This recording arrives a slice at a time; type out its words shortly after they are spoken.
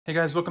Hey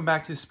guys, welcome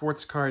back to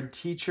Sports Card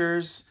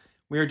Teachers.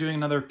 We are doing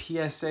another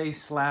PSA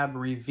slab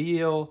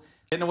reveal.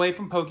 Getting away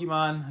from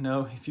Pokemon. I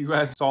know if you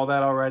guys saw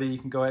that already, you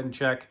can go ahead and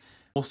check.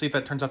 We'll see if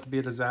that turns out to be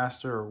a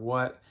disaster or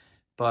what.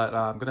 But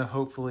I'm going to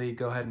hopefully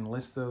go ahead and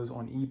list those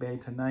on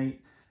eBay tonight.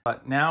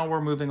 But now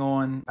we're moving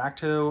on back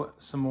to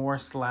some more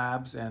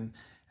slabs. And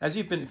if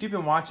you've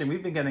been watching,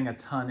 we've been getting a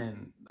ton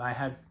in. I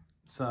had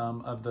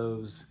some of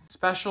those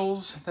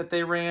specials that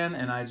they ran,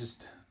 and I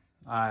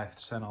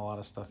sent a lot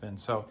of stuff in.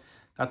 So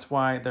that's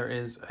why there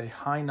is a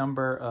high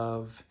number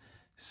of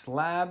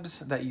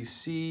slabs that you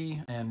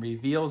see and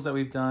reveals that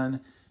we've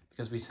done,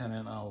 because we sent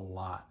in a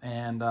lot.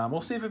 And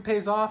we'll see if it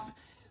pays off.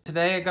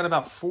 Today I got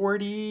about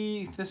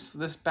 40.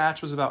 This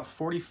batch was about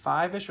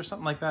 45-ish or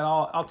something like that.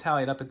 I'll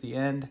tally it up at the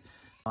end.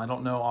 I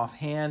don't know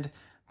offhand.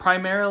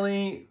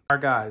 Primarily our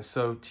guys.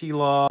 So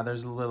T-Law,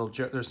 there's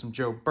some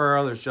Joe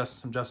Burrow, there's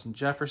some Justin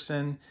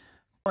Jefferson,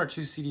 one or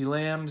two CD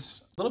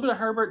Lambs, a little bit of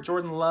Herbert,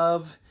 Jordan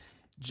Love,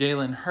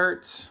 Jalen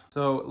Hurts.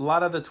 So a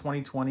lot of the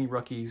 2020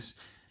 rookies.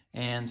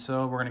 And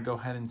so we're going to go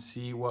ahead and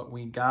see what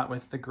we got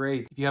with the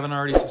grades. If you haven't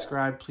already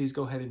subscribed, please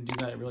go ahead and do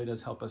that. It really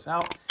does help us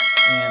out.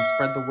 And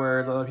spread the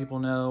word, let other people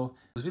know.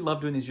 Because we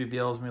love doing these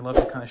reveals, and we love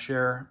to kind of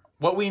share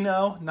what we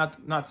know.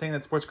 Not saying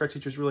that sports card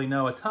teachers really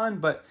know a ton,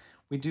 but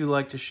we do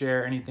like to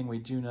share anything we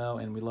do know,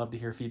 and we love to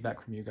hear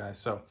feedback from you guys.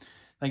 So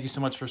thank you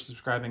so much for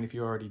subscribing if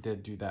you already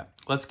did do that.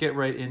 Let's get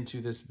right into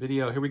this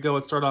video. Here we go.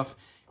 Let's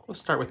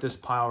start with this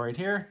pile right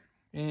here.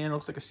 And it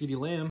looks like a CD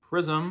Lamb.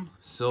 Prism,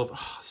 silver.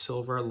 Oh,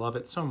 silver, I love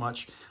it so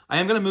much. I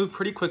am going to move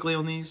pretty quickly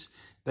on these.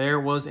 There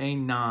was a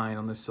 9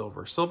 on the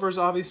silver. Silvers,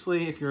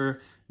 obviously, if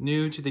you're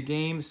new to the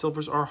game,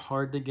 silvers are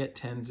hard to get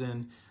 10s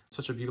in.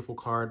 Such a beautiful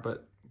card,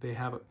 but they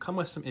have come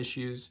with some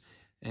issues,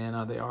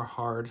 and they are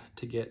hard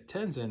to get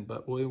 10s in,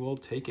 but we will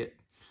take it.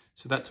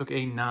 So that took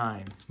a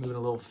 9. Moving a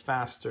little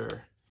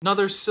faster.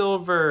 Another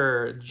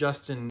silver.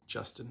 Jonathan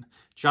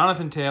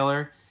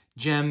Taylor.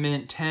 Gem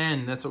Mint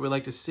 10. That's what we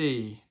like to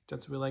see.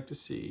 That's what we like to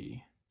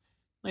see.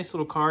 Nice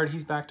little card.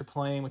 He's back to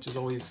playing, which is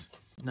always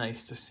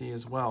nice to see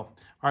as well.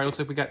 All right, looks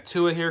like we got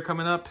Tua here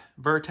coming up.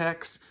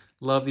 Vertex.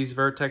 Love these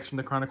Vertex from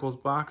the Chronicles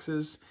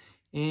boxes.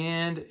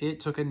 And it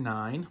took a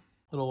 9.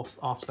 A little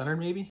off-center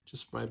maybe,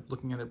 just by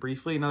looking at it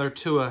briefly. Another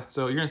Tua.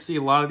 So you're going to see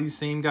a lot of these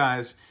same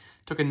guys.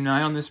 Took a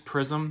 9 on this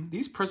Prism.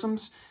 These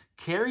Prisms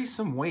carry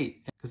some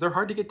weight because they're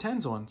hard to get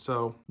 10s on.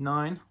 So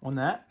 9 on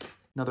that.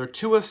 Another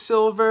Tua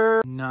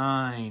Silver.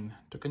 9.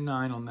 Took a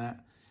 9 on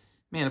that.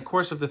 Man, of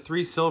course, of the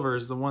 3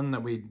 silvers, the one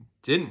that we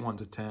didn't want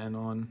to 10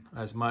 on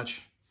as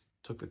much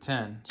took the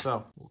 10.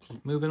 So we'll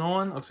keep moving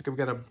on. Looks like we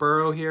got a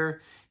Burrow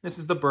here. This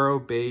is the Burrow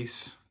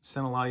base.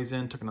 Sent a lot of these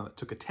in.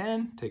 Took a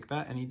 10. Take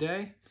that any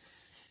day.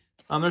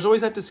 There's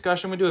always that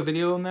discussion. We do a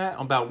video on that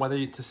about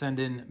whether to send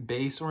in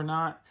base or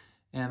not.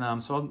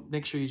 And so I'll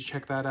make sure you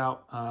check that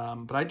out.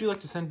 But I do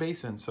like to send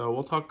base in. So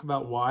we'll talk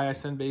about why I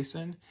send base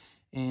in.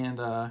 And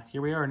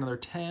here we are, another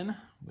 10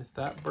 with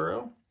that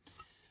Burrow.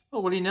 Oh,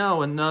 what do you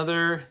know?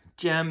 Another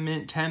Gem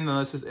Mint 10. No,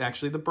 this is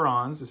actually the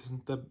bronze. This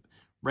isn't the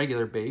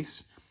regular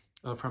base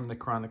from the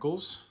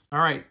Chronicles. All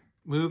right,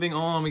 moving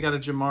on. We got a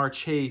Jamar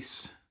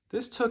Chase.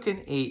 This took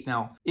an 8.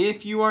 Now,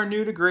 if you are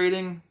new to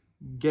grading,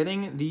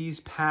 getting these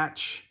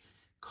patch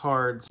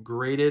cards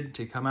graded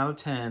to come out of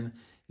 10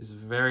 is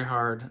very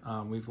hard.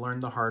 We've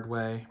learned the hard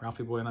way.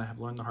 RalphieBoy and I have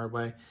learned the hard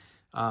way.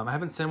 I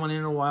haven't sent one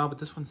in a while, but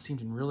this one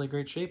seemed in really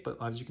great shape.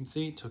 But as you can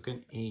see, it took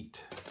an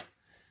 8.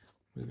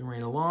 Moving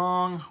right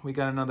along, we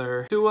got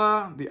another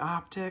Tua, the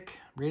Optic,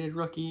 rated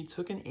rookie,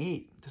 took an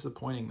 8.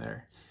 Disappointing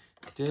there.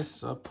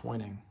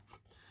 Disappointing.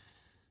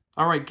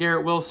 All right,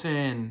 Garrett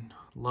Wilson.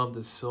 Love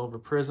this silver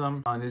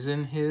Prism. Is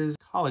in his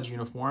college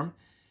uniform.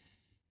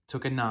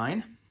 Took a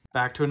 9.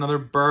 Back to another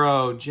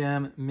Burrow,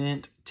 Gem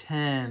Mint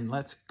 10.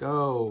 Let's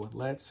go.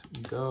 Let's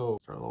go.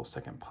 Start a little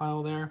second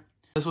pile there.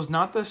 This was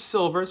not the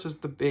silver. This was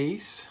the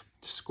base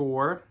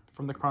score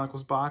from the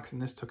Chronicles box,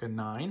 and this took a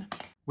 9.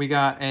 We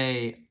got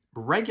a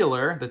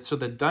regular, so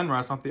the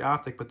Dunruss, not the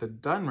Optic, but the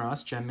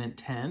Dunruss, Gem Mint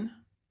 10,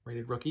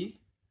 rated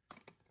rookie.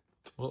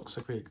 Well, looks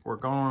like we're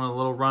going on a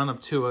little run of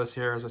Tuas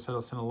here. As I said,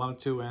 I'll send a lot of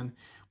Tua in.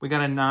 We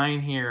got a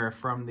 9 here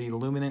from the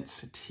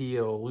Luminance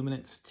Teal.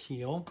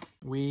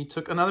 We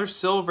took another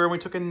silver. We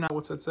took a 9.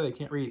 What's that say? I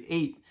can't read.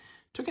 8.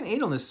 Took an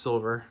 8 on this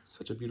silver.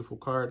 Such a beautiful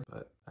card,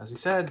 but as we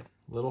said,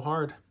 a little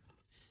hard.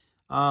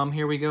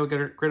 Here we go.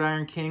 Got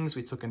Gridiron Kings.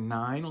 We took a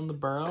 9 on the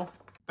Burrow.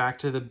 Back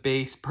to the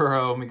base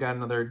Burrow, and we got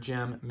another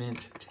Gem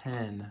Mint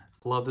 10.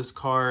 Love this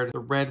card. The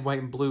red, white,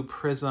 and blue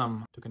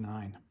Prism. Took a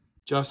 9.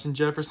 Justin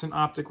Jefferson,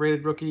 Optic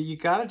rated rookie. You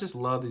gotta just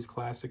love these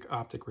classic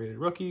Optic rated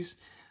rookies.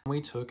 We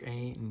took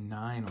a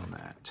 9 on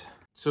that.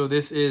 So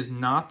this is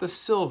not the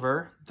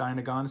silver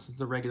Dynagon. This is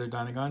the regular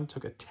Dynagon.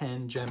 Took a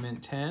 10, Gem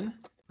Mint 10.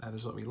 That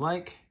is what we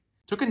like.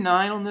 Took a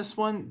 9 on this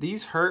one.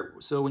 These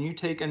hurt. So when you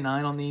take a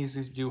 9 on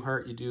these do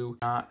hurt. You do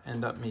not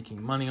end up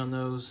making money on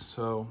those.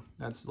 So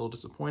that's a little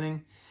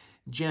disappointing.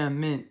 Gem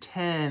Mint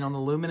 10 on the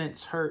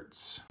Luminance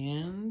Hurts.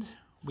 And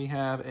we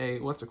have a,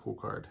 what's a cool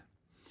card?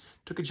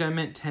 Took a Gem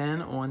Mint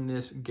 10 on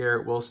this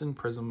Garrett Wilson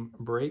Prism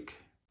Break.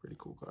 Pretty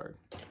cool card.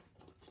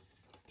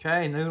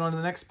 Okay, moving on to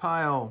the next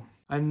pile.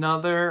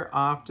 Another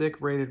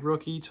Optic rated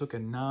rookie, took a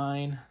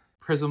 9.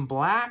 Prism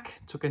Black,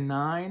 took a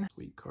 9.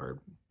 Sweet card.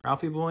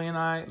 RalphieBoy and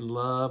I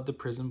love the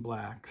Prism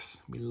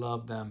Blacks. We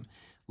love them.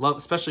 Love,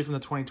 especially from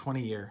the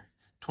 2020 year.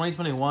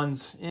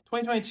 2021's in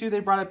 2022, they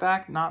brought it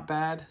back, not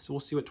bad. So we'll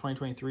see what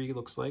 2023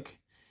 looks like.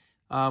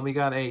 We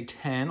got a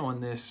 10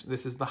 on this.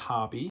 This is the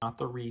hobby, not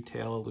the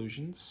retail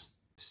illusions.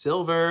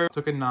 Silver,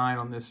 took a 9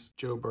 on this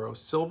Joe Burrow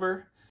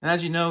silver. And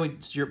as you know,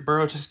 your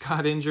Burrow just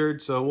got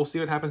injured, so we'll see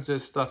what happens to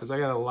his stuff, as I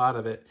got a lot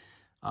of it.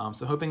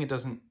 So hoping it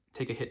doesn't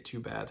take a hit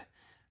too bad.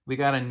 We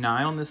got a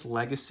 9 on this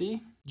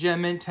Legacy.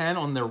 Gem Mint 10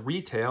 on the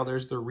retail.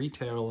 There's the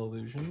retail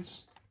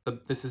illusions.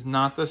 This is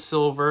not the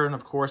silver, and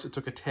of course it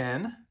took a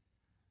 10.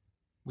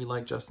 We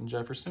like Justin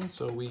Jefferson,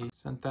 so we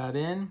sent that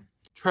in.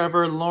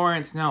 Trevor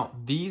Lawrence. Now,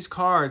 these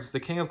cards, the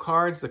King of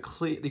Cards,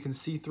 you can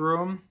see through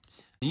them.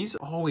 These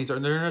always are,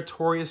 they're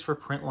notorious for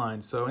print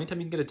lines. So anytime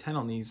you can get a 10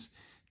 on these,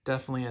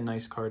 definitely a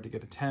nice card to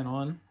get a 10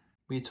 on.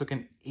 We took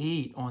an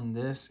 8 on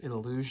this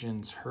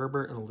Illusions,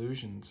 Herbert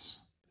Illusions.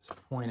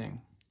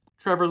 Disappointing.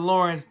 Trevor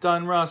Lawrence,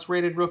 Dunruss,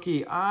 rated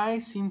rookie. I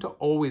seem to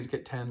always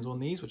get 10s on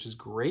these, which is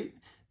great.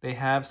 They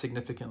have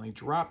significantly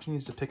dropped. He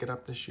needs to pick it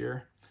up this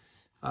year.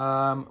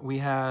 We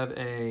have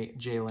a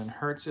Jalen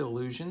Hurts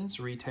Illusions,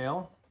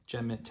 retail,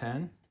 Gem Mint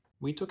 10.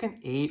 We took an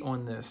 8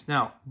 on this.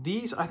 Now,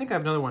 these, I think I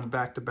have another one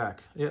back to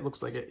back. Yeah, it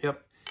looks like it.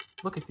 Yep.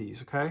 Look at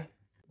these, okay?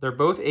 They're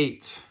both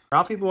 8s.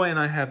 RalphieBoy and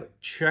I have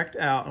checked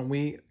out, and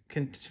we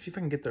can see if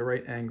I can get the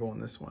right angle on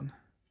this one.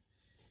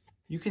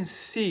 You can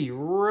see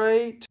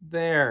right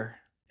there,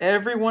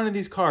 every one of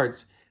these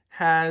cards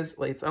has,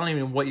 like, I don't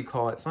even know what you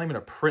call it. It's not even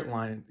a print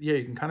line. Yeah,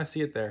 you can kind of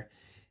see it there.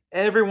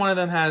 Every one of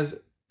them has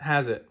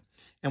it.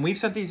 And we've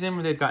sent these in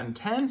where they've gotten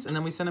 10s, and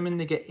then we send them in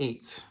to get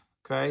 8s,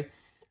 okay?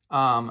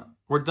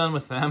 We're done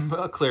with them,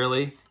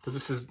 clearly, because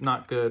this is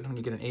not good when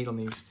you get an 8 on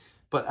these.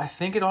 But I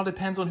think it all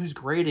depends on who's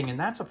grading, and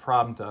that's a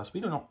problem to us. We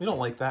don't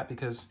like that,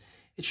 because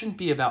it shouldn't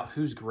be about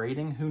who's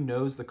grading, who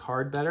knows the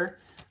card better.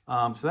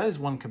 So that is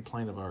one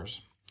complaint of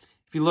ours.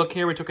 If you look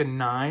here, we took a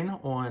 9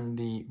 on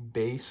the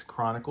base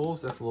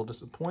Chronicles. That's a little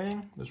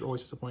disappointing. Those are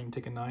always disappointing to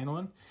take a 9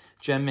 on.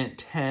 Gem Mint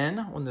 10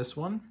 on this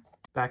one.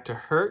 Back to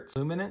Hertz.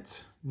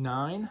 Luminance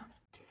 9.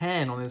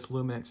 10 on this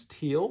Luminance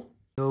Teal.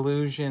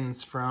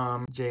 Illusions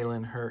from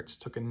Jalen Hurts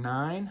took a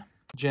 9.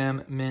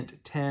 Gem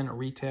Mint 10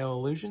 Retail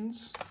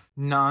Illusions.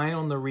 9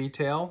 on the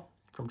retail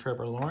from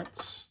Trevor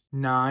Lawrence.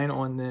 9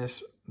 on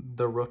this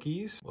The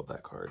Rookies. Love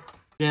that card.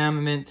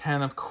 Gem Mint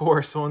 10, of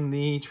course, on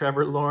the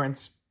Trevor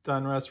Lawrence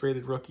Dunruss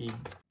rated rookie.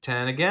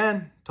 10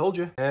 again. Told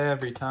you.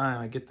 Every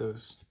time I get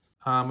those.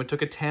 We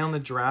took a 10 on the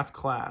draft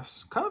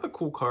class. Kind of a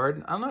cool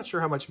card. I'm not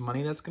sure how much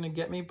money that's going to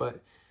get me,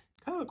 but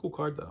kind of a cool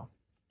card, though.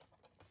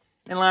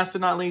 And last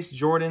but not least,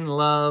 Jordan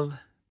Love,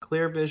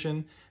 Clear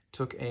Vision,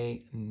 took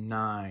a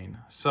 9.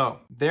 So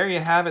there you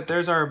have it.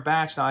 There's our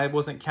batch. Now, I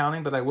wasn't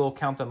counting, but I will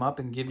count them up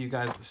and give you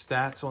guys the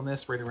stats on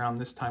this right around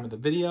this time of the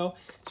video.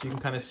 So you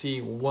can kind of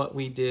see what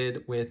we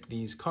did with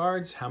these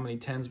cards, how many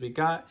 10s we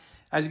got.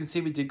 As you can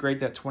see, we did grade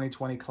that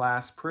 2020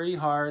 class pretty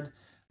hard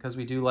because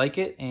we do like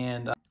it.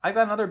 And I've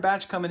got another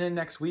batch coming in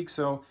next week,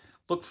 so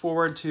look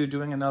forward to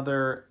doing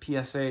another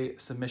PSA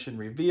submission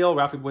reveal.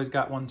 RalphieBoy's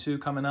got one too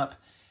coming up.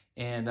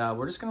 And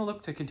we're just going to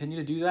look to continue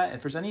to do that.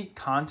 If there's any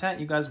content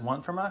you guys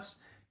want from us,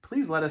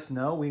 please let us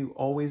know. We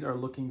always are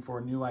looking for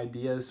new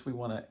ideas. We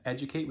want to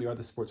educate. We are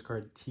the sports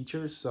card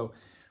teachers. So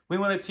we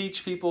want to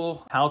teach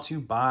people how to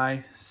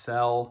buy,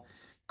 sell,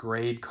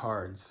 grade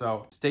cards.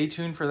 So stay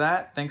tuned for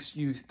that. Thank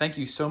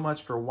you so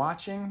much for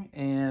watching.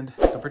 And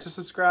don't forget to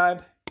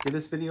subscribe, give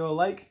this video a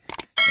like,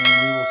 and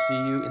we will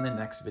see you in the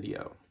next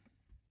video.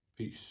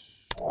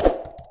 Peace.